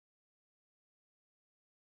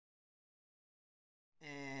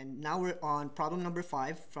And now we're on problem number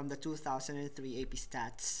 5 from the 2003 AP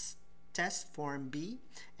Stats test, Form B.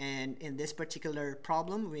 And in this particular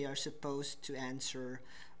problem, we are supposed to answer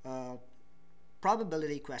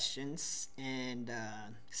probability questions and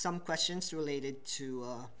some questions related to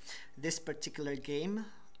this particular game,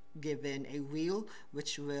 given a wheel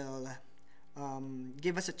which will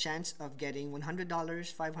give us a chance of getting $100,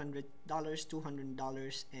 $500,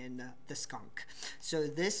 $200, and the skunk. So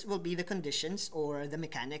this will be the conditions or the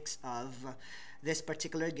mechanics of this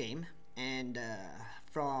particular game. And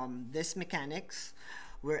from this mechanics,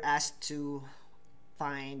 we're asked to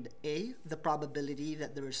find A, the probability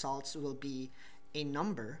that the results will be a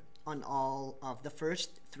number on all of the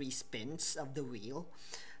first 3 spins of the wheel.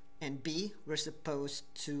 And B, we're supposed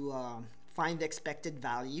to find the expected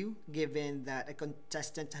value given that a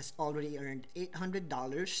contestant has already earned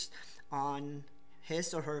 $800 on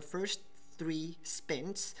his or her first 3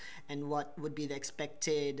 spins, and what would be the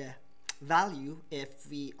expected value if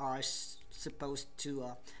we are supposed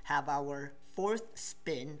to have our 4th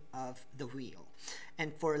spin of the wheel.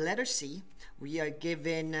 And for letter C, we are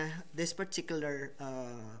given this particular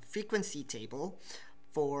frequency table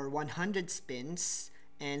for 100 spins,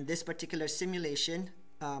 and this particular simulation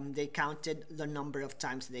they counted the number of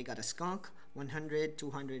times they got a skunk, 100,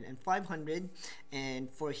 200, and 500.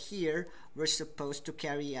 And for here, we're supposed to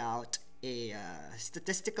carry out a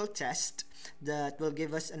statistical test that will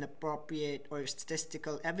give us an appropriate or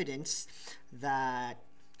statistical evidence that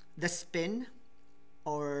the spin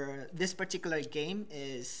or this particular game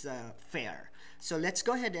is fair. So let's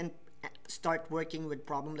go ahead and start working with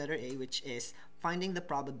problem letter A, which is finding the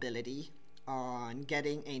probability on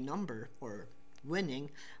getting a number or winning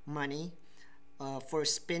money for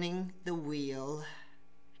spinning the wheel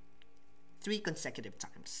 3 consecutive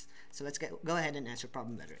times. So let's go ahead and answer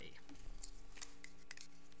problem letter A.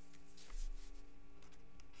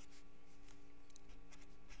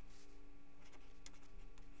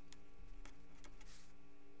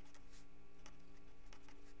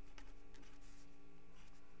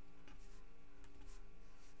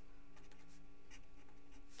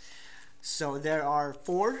 So there are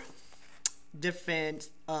 4 different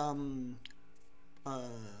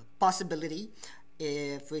possibility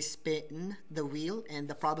if we spin the wheel, and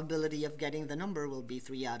the probability of getting the number will be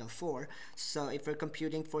 3 out of 4. So if we're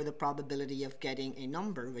computing for the probability of getting a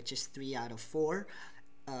number, which is 3 out of 4,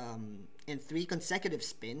 in 3 consecutive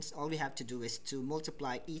spins, all we have to do is to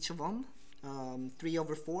multiply each of them 3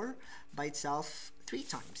 over 4 by itself 3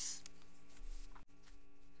 times.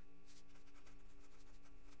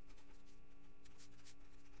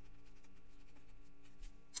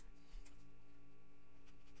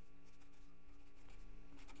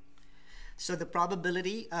 So the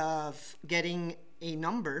probability of getting a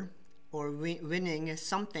number or winning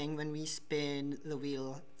something when we spin the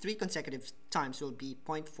wheel 3 consecutive times will be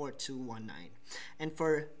 0.4219. And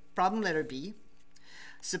for problem letter B,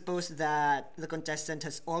 suppose that the contestant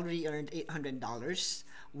has already earned $800.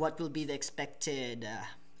 What will be the expected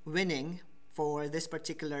winning for this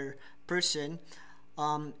particular person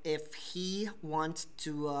if he wants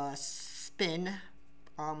to spin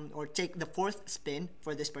or take the 4th spin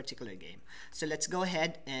for this particular game? So let's go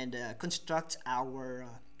ahead and construct our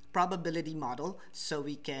probability model so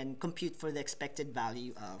we can compute for the expected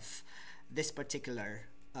value of this particular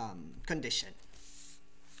condition.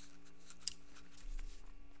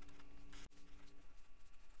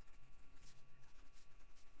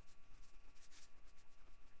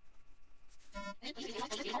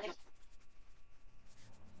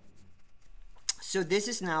 So this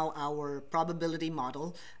is now our probability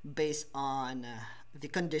model based on the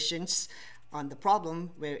conditions on the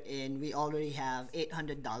problem, wherein we already have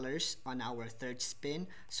 $800 on our 3rd spin.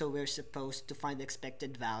 So we're supposed to find the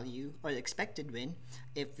expected value or the expected win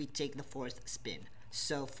if we take the 4th spin.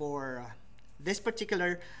 So for this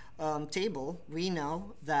particular table, we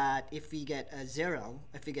know that if we get a 0,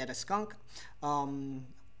 if we get a skunk,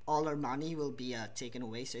 all our money will be taken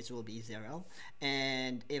away, so it will be 0.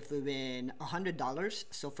 And if we win $100,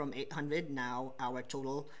 so from 800, now our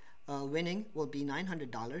total winning will be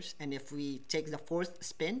 $900. And if we take the 4th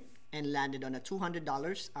spin and landed on a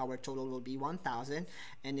 $200, our total will be 1,000.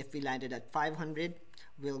 And if we landed at 500,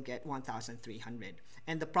 we'll get 1,300.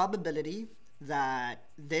 And the probability that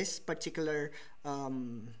this particular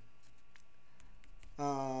win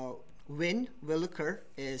will occur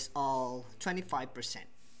is all 25%.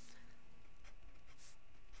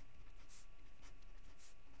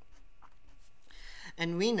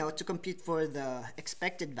 And we know to compute for the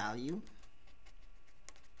expected value,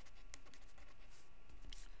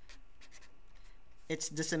 it's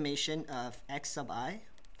the summation of x sub I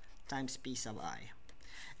times p sub I.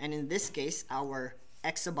 And in this case, our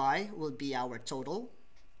x sub I will be our total,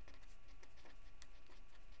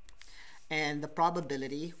 and the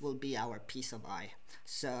probability will be our p sub I.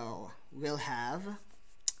 So we'll have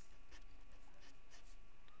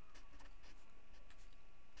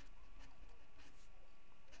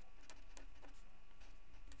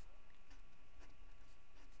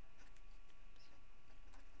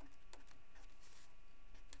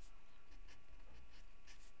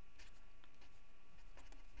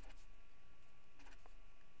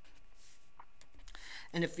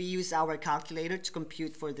and if we use our calculator to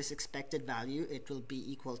compute for this expected value, it will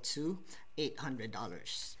be equal to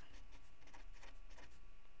 $800.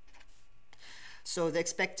 So the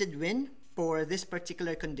expected win for this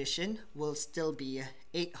particular condition will still be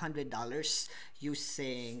 $800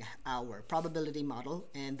 using our probability model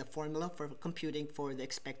and the formula for computing for the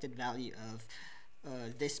expected value of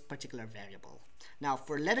this particular variable. Now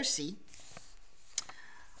for letter C,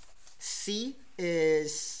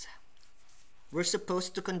 we're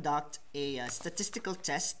supposed to conduct a statistical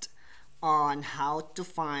test on how to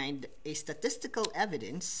find a statistical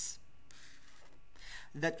evidence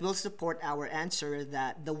that will support our answer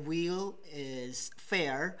that the wheel is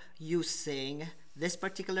fair using this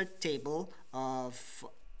particular table of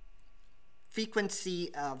frequency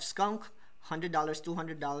of skunk, $100,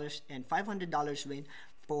 $200, and $500 win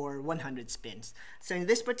for 100 spins. So in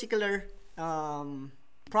this particular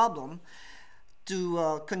problem,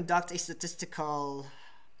 to conduct a statistical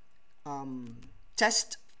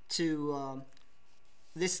test to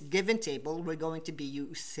this given table, we're going to be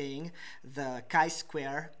using the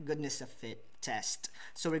chi-square goodness of fit test.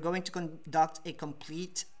 So we're going to conduct a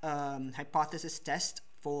complete hypothesis test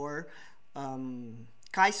for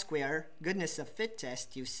chi-square goodness of fit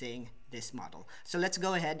test using this model. So let's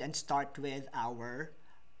go ahead and start with our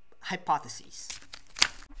hypotheses.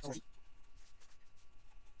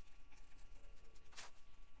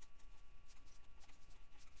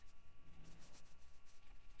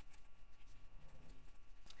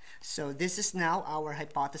 So this is now our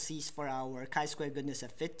hypotheses for our chi-square goodness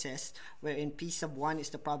of fit test, wherein p sub 1 is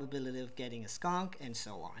the probability of getting a skunk, and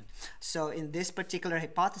so on. So in this particular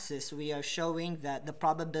hypothesis, we are showing that the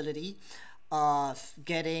probability of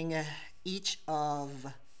getting each of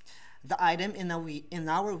the item in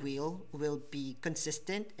our wheel will be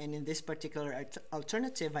consistent, and in this particular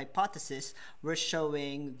alternative hypothesis, we're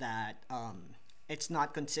showing that it's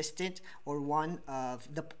not consistent, or one of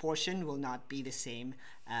the proportion will not be the same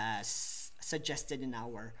as suggested in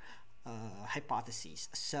our hypotheses.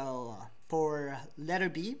 So for letter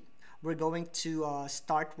B, we're going to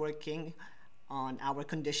start working on our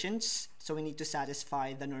conditions. So we need to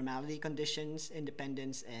satisfy the normality conditions,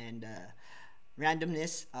 independence, and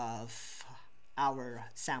randomness of our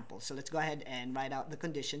sample. So let's go ahead and write out the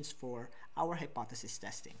conditions for our hypothesis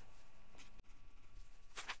testing.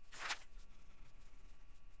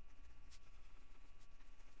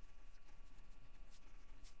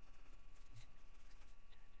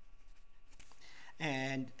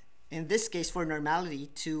 And in this case, for normality,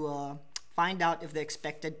 to find out if the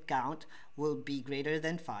expected count will be greater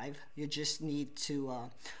than 5, you just need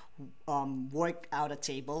to work out a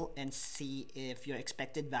table and see if your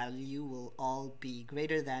expected value will all be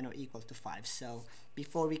greater than or equal to 5. So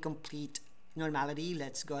before we complete normality,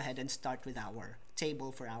 let's go ahead and start with our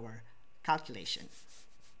table for our calculation.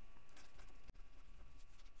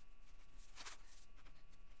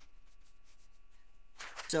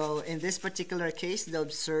 So in this particular case, the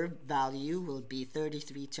observed value will be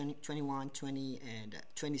 33, 21, 20, and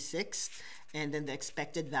 26. And then the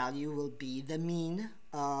expected value will be the mean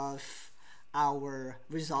of our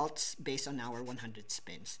results based on our 100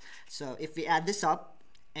 spins. So if we add this up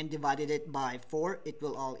and divided it by 4, it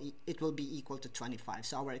will be equal to 25.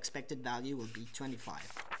 So our expected value will be 25.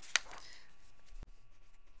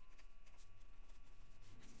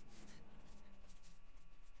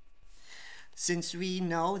 Since we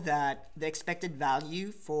know that the expected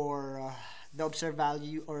value for the observed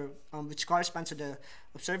value, or which corresponds to the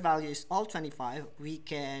observed value, is all 25, we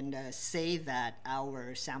can say that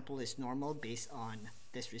our sample is normal based on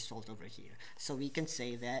this result over here. So we can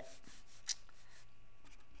say that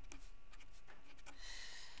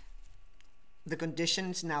the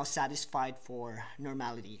conditions now satisfied for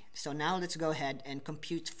normality. So now let's go ahead and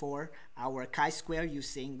compute for our chi-square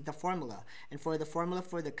using the formula. And for the formula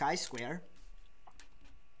for the chi-square,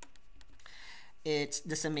 it's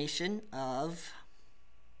the summation of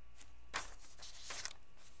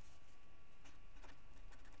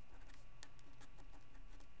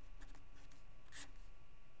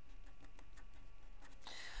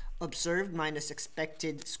observed minus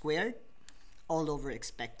expected squared all over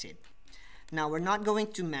expected. Now we're not going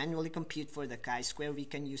to manually compute for the chi-square. We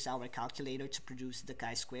can use our calculator to produce the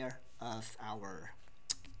chi-square of our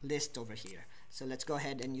list over here. So let's go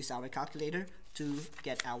ahead and use our calculator to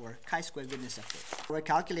get our chi-square goodness of fit. Our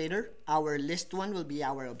calculator, our list 1 will be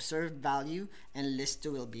our observed value and list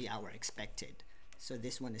 2 will be our expected. So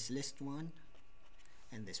this one is list 1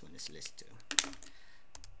 and this one is list 2.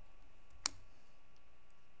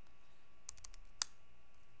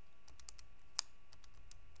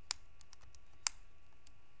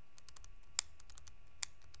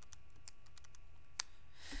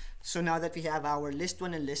 So now that we have our list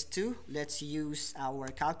 1 and list 2, let's use our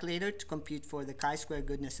calculator to compute for the chi-square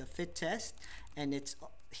goodness of fit test. And it's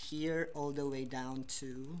here all the way down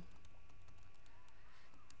to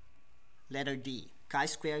letter D,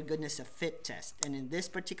 chi-square goodness of fit test. And in this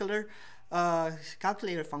particular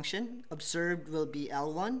calculator function, observed will be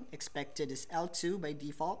L1, expected is L2 by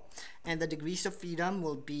default, and the degrees of freedom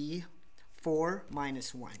will be 4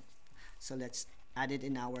 minus 1. So let's add it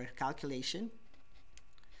in our calculation,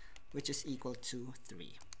 which is equal to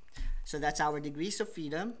 3. So that's our degrees of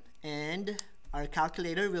freedom, and our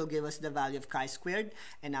calculator will give us the value of chi-squared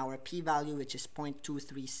and our p-value, which is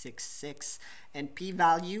 0.2366, and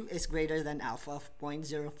p-value is greater than alpha of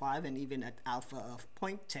 0.05 and even at alpha of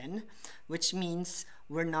 0.10, which means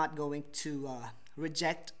we're not going to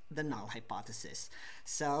reject the null hypothesis.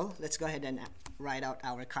 So let's go ahead and write out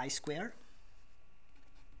our chi-square,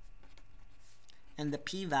 and the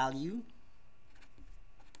p-value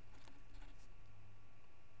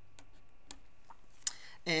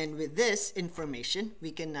And with this information,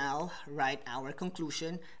 we can now write our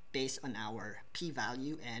conclusion based on our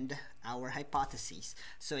p-value and our hypotheses.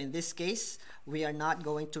 So in this case, we are not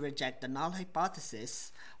going to reject the null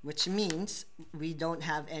hypothesis, which means we don't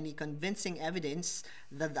have any convincing evidence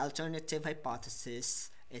that the alternative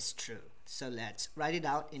hypothesis is true. So let's write it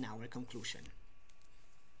out in our conclusion.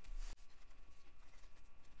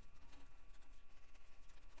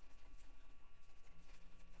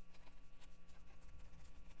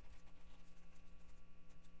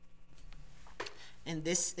 And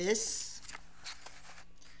this is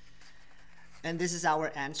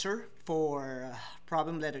our answer for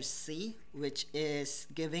problem letter C, which is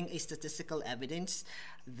giving a statistical evidence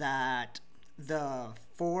that the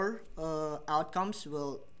four outcomes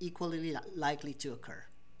will equally likely to occur.